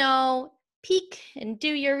 peak and do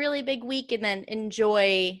your really big week and then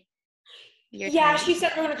enjoy your Yeah, tiny she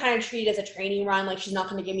said we're weekend. going to kind of treat it as a training run. Like she's not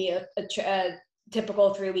going to give me a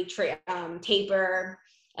typical 3 week taper,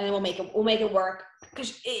 and then we'll make it work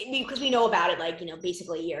because we know about it. Like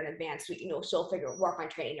basically a year in advance. We still work my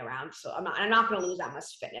training around. So I'm not going to lose that much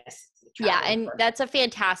fitness Yeah, traveling and for. that's a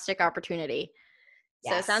fantastic opportunity.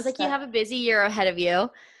 So it sounds Yes. like you have a busy year ahead of you.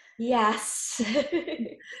 Yes.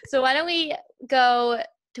 So why don't we go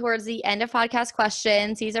towards the end of podcast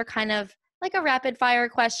questions? These are kind of like a rapid fire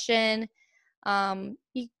question.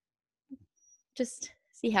 You just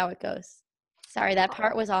see how it goes. Sorry, that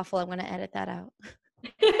part was awful. I'm going to edit that out.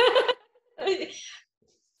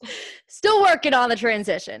 Still working on the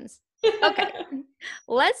transitions. Okay.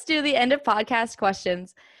 Let's do the end of podcast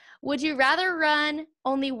questions. Would you rather run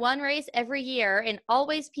only one race every year and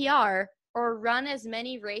always PR, or run as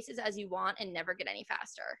many races as you want and never get any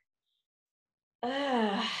faster?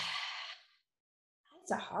 uh,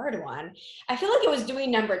 that's a hard one. I feel like it was doing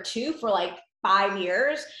number two for like 5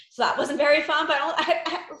 years, so that wasn't very fun. But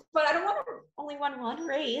but I don't want to only run one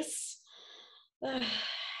race.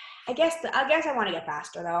 I guess I want to get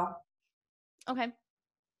faster though. Okay.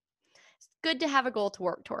 It's good to have a goal to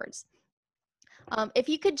work towards. If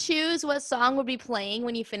you could choose what song would be playing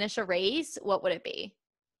when you finish a race, what would it be?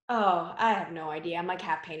 Oh, I have no idea. I'm like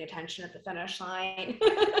half paying attention at the finish line.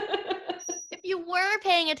 If you were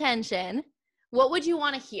paying attention, what would you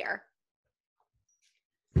want to hear?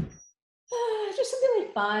 Just something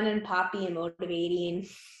like fun and poppy and motivating.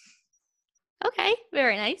 Okay,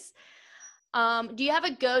 very nice. Do you have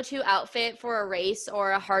a go-to outfit for a race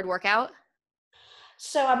or a hard workout?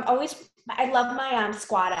 So I love my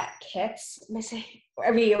squat at kits.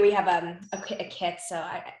 Every year we have a kit,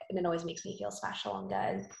 and it always makes me feel special and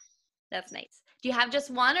good. That's nice. Do you have just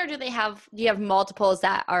one, or do you have multiples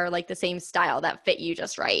that are like the same style that fit you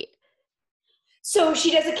just right? So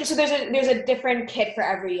she does so there's a different kit for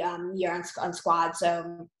every year on squad.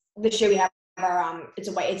 So this year we have our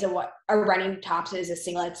a running top. So it's a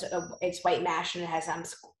singlet. It's white mesh and it has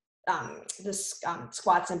this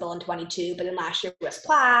squad symbol in 22. But then last year was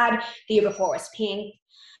plaid. The year before was pink.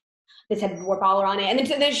 This had war baller on it. And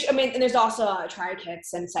then there's also tri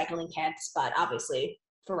kits and cycling kits. But obviously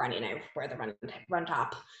for running, I wear the run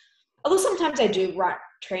top. Although sometimes I do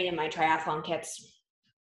train in my triathlon kits.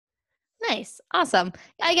 Nice. Awesome.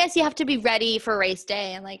 I guess you have to be ready for race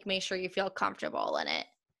day and like make sure you feel comfortable in it.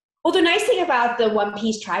 Well, the nice thing about the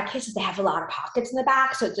one-piece tri-kits is they have a lot of pockets in the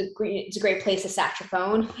back, so it's a great place to stash your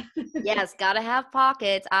phone. Yes, gotta have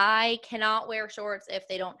pockets. I cannot wear shorts if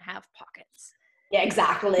they don't have pockets. Yeah,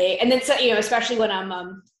 exactly. And then, so, especially when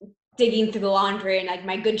I'm digging through the laundry and like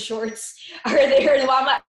my good shorts are there.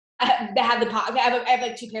 They have the pocket. I have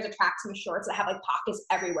like 2 pairs of tracksuit shorts that have like pockets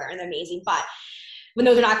everywhere, and they're amazing. But when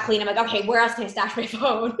those are not clean, I'm like, okay, where else can I stash my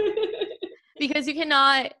phone? Because you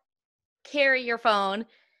cannot carry your phone.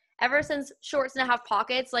 Ever since shorts now have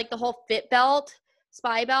pockets, like the whole fit belt,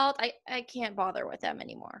 spy belt, I can't bother with them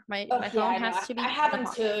anymore. My phone has to be. I have them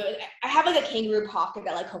too. I have like a kangaroo pocket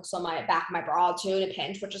that like hooks on my back of my bra too in a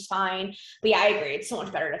pinch, which is fine. But yeah, I agree. It's so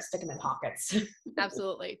much better to stick them in pockets.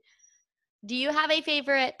 Absolutely. Do you have a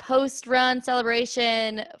favorite post-run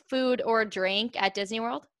celebration food or drink at Disney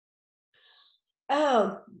World?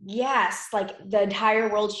 Oh, yes, like the entire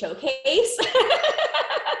World Showcase.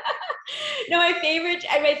 No, my favorite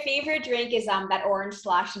drink is that orange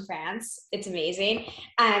splash in France. It's amazing.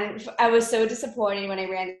 And I was so disappointed when I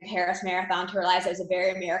ran the Paris Marathon to realize it was a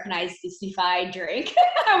very Americanized, Disney-fied drink.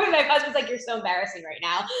 My husband's like, "You're so embarrassing right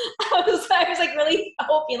now." I was like really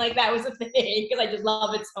hoping like that was a thing because I just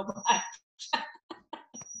love it so much.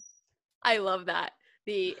 I love that.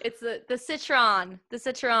 It's the citron.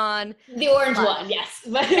 The orange one, yes.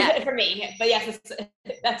 But yes. For me. But yes,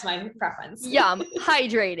 that's my preference. Yum.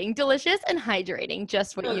 Hydrating. Delicious and hydrating.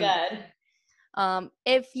 Just what So you good. need.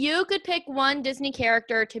 If you could pick one Disney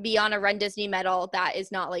character to be on a Run Disney medal that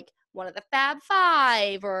is not like one of the Fab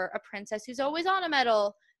Five or a princess who's always on a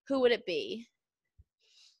medal, who would it be?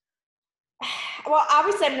 Well,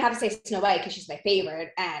 obviously, I'm gonna have to say Snow White because she's my favorite,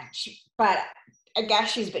 but I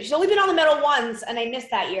guess she's only been on the medal once, and I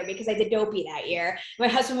missed that year because I did Dopey that year. My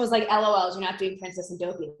husband was like, "LOL, you're not doing Princess and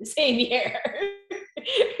Dopey in the same year,"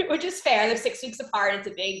 which is fair. They're 6 weeks apart. It's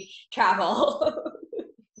a big travel.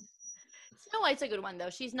 Snow White's a good one though.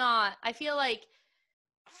 She's not. I feel like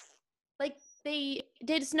they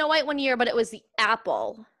did Snow White one year, but it was the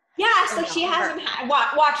apple. Yes, like she hasn't had.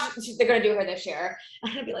 Watch, they're gonna do her this year.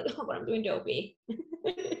 I'm gonna be like, "Oh, but I'm doing Dopey."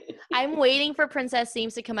 I'm waiting for Princess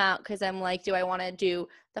Themes to come out because I'm like, do I want to do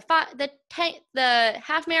the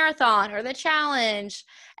half marathon or the challenge?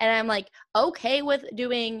 And I'm like, okay with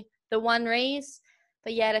doing the one race,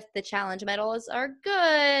 but yet if the challenge medals are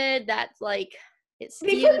good, that's like it's. For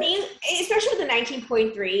me, especially with the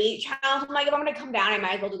 19.3 challenge, I'm like, if I'm gonna come down, I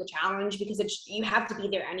might as well do the challenge because you have to be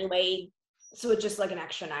there anyway. So it's just like an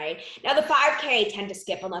extra night. Now the 5K I tend to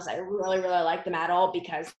skip unless I really, really like the medal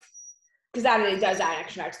because that really does add an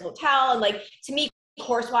extra night to the hotel. And like to me,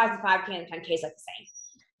 course-wise, the 5K and the 10K is like the same.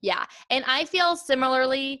 Yeah. And I feel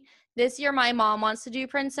similarly. This year my mom wants to do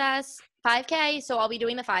Princess 5K, so I'll be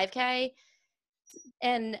doing the 5K.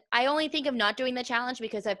 And I only think of not doing the challenge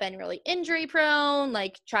because I've been really injury prone,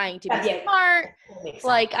 like trying to be smart.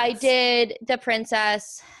 Like I did the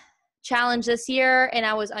Princess challenge this year and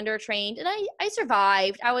I was undertrained and I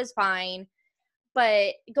survived. I was fine.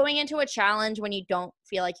 But going into a challenge when you don't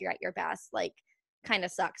feel like you're at your best, like kind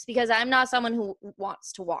of sucks because I'm not someone who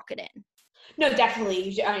wants to walk it in. No,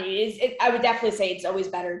 definitely. I would definitely say it's always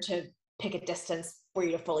better to pick a distance where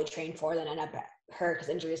you're fully trained for than end up hurt because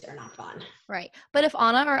injuries are not fun. Right. But if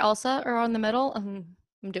Anna or Elsa are on the middle, I'm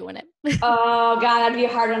doing it. Oh, God, that'd be a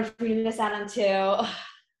hard one for you to miss out on too.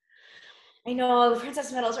 I know the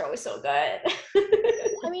princess medals are always so good.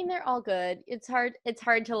 I mean, they're all good. It's hard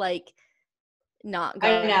to like not go.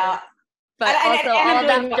 I know. But also all of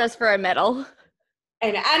them just for a medal.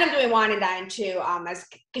 And I'm doing wine and dine too,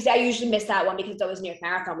 because I usually miss that one because it's always New York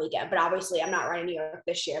Marathon weekend. But obviously, I'm not running New York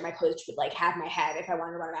this year. My coach would like have my head if I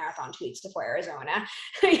wanted to run a marathon 2 weeks before Arizona.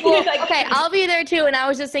 Well, like, okay, I'll be there too. And I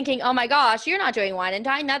was just thinking, oh my gosh, you're not doing wine and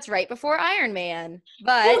dine. That's right before Ironman.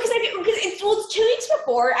 But well, because it's 2 weeks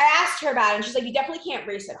before. I asked her about it, and she's like, "You definitely can't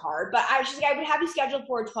race it hard." But she's like, "I would have you scheduled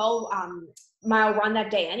for 12 mile run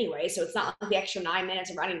that day anyway, so it's not like the extra 9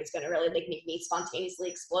 minutes of running is going to really like make me spontaneously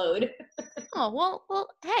explode. Oh, well,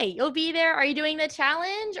 hey, you'll be there. Are you doing the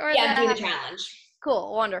challenge or Yeah, I'm doing the challenge.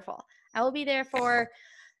 Cool, wonderful. I will be there for,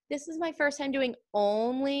 this is my first time doing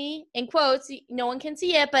only, in quotes, no one can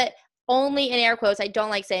see it, but only in air quotes. I don't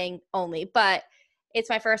like saying only, but it's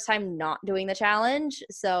my first time not doing the challenge,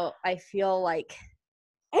 so I feel like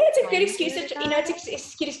it's a good excuse to, it's an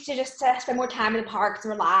excuse to just spend more time in the parks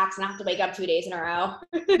and relax and not have to wake up 2 days in a row.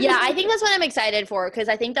 Yeah, I think that's what I'm excited for, because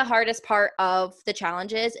I think the hardest part of the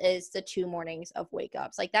challenges is the 2 mornings of wake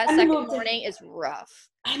ups. Like that second morning is rough.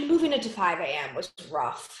 And moving it to 5 a.m. was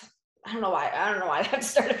rough. I don't know why I had to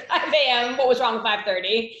start at 5 a.m. What was wrong with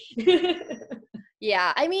 5:30?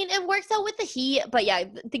 Yeah, I mean, it works out with the heat, but yeah,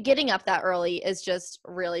 the getting up that early is just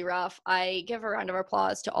really rough. I give a round of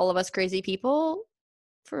applause to all of us crazy people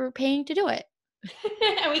for paying to do it.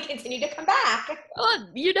 And we continue to come back. Well,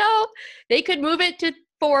 they could move it to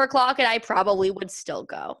 4 o'clock and I probably would still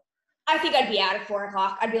go. I think I'd be out at 4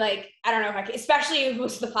 o'clock. I'd be like, I don't know if I could, especially if it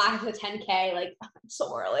was the 5 to 10K, like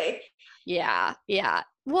so early. Yeah.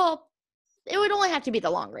 Well, it would only have to be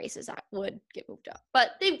the long races that would get moved up,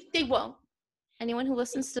 but they won't. Anyone who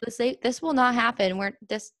listens to this, this will not happen.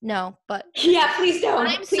 But yeah, please don't.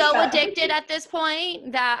 I'm so addicted at this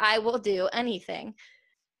point that I will do anything.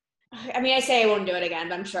 I mean, I say I won't do it again,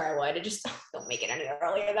 but I'm sure I would. I just don't make it any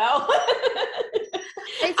earlier though.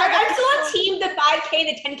 I'm still on team the 5K and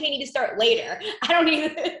the 10K need to start later. I don't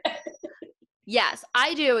even. Yes,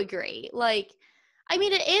 I do agree. Like, I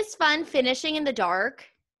mean, it is fun finishing in the dark,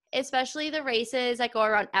 especially the races that go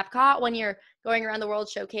around Epcot when you're going around the World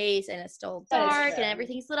Showcase and it's still dark and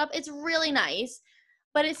everything's lit up. It's really nice.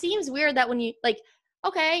 But it seems weird that when you, like,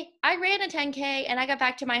 okay, I ran a 10K and I got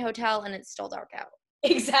back to my hotel and it's still dark out.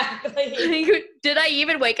 Exactly. Did I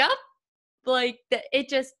even wake up? Like,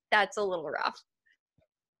 that's a little rough.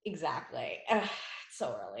 Exactly. Ugh,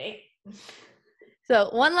 so early. So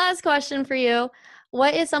one last question for you.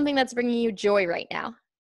 What is something that's bringing you joy right now?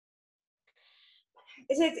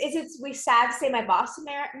 Is it we sad to say my Boston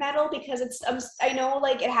medal, because I know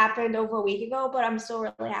like it happened over a week ago, but I'm still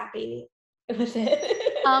really happy with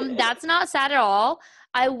it. That's not sad at all.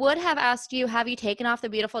 I would have asked you, have you taken off the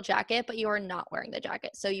beautiful jacket, but you are not wearing the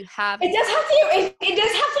jacket. So you have. It does have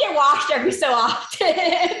to get washed every so often.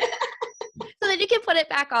 So that you can put it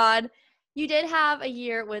back on. You did have a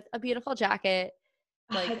year with a beautiful jacket.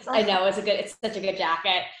 Like, I know it's such a good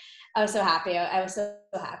jacket. I was so happy. I was so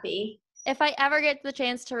happy. If I ever get the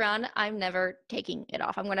chance to run, I'm never taking it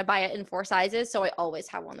off. I'm going to buy it in 4 sizes, so I always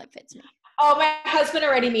have one that fits me. Oh, my husband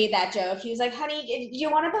already made that joke. He was like, honey, do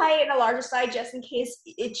you want to buy it in a larger size just in case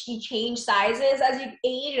you change sizes as you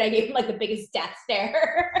age? And I gave him like the biggest death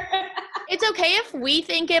stare. It's okay if we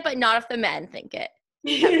think it, but not if the men think it.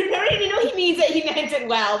 You know he means it. He meant it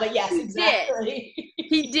well, but yes, exactly.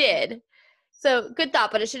 He did. So good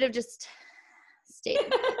thought, but it should have just stayed.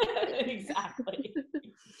 Exactly.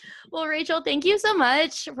 Well, Rachel, thank you so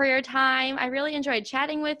much for your time. I really enjoyed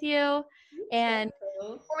chatting with you. And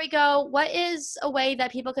before we go, what is a way that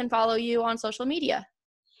people can follow you on social media?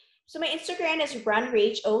 So my Instagram is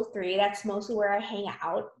runrach03. That's mostly where I hang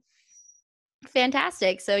out.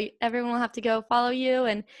 Fantastic. So everyone will have to go follow you.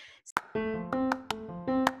 And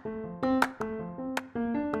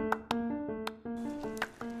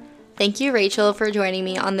thank you, Rachel, for joining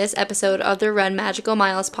me on this episode of the Run Magical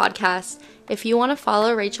Miles podcast. If you want to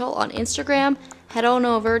follow Rachel on Instagram, head on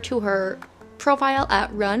over to her profile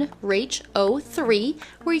at runrach03,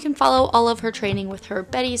 where you can follow all of her training with her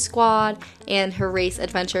Betty Squad and her race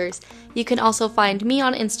adventures. You can also find me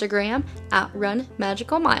on Instagram at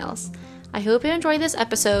runmagicalmiles. I hope you enjoyed this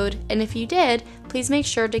episode, and if you did, please make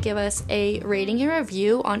sure to give us a rating and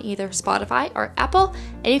review on either Spotify or Apple,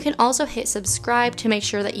 and you can also hit subscribe to make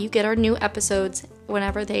sure that you get our new episodes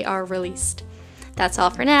whenever they are released. That's all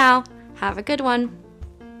for now. Have a good one.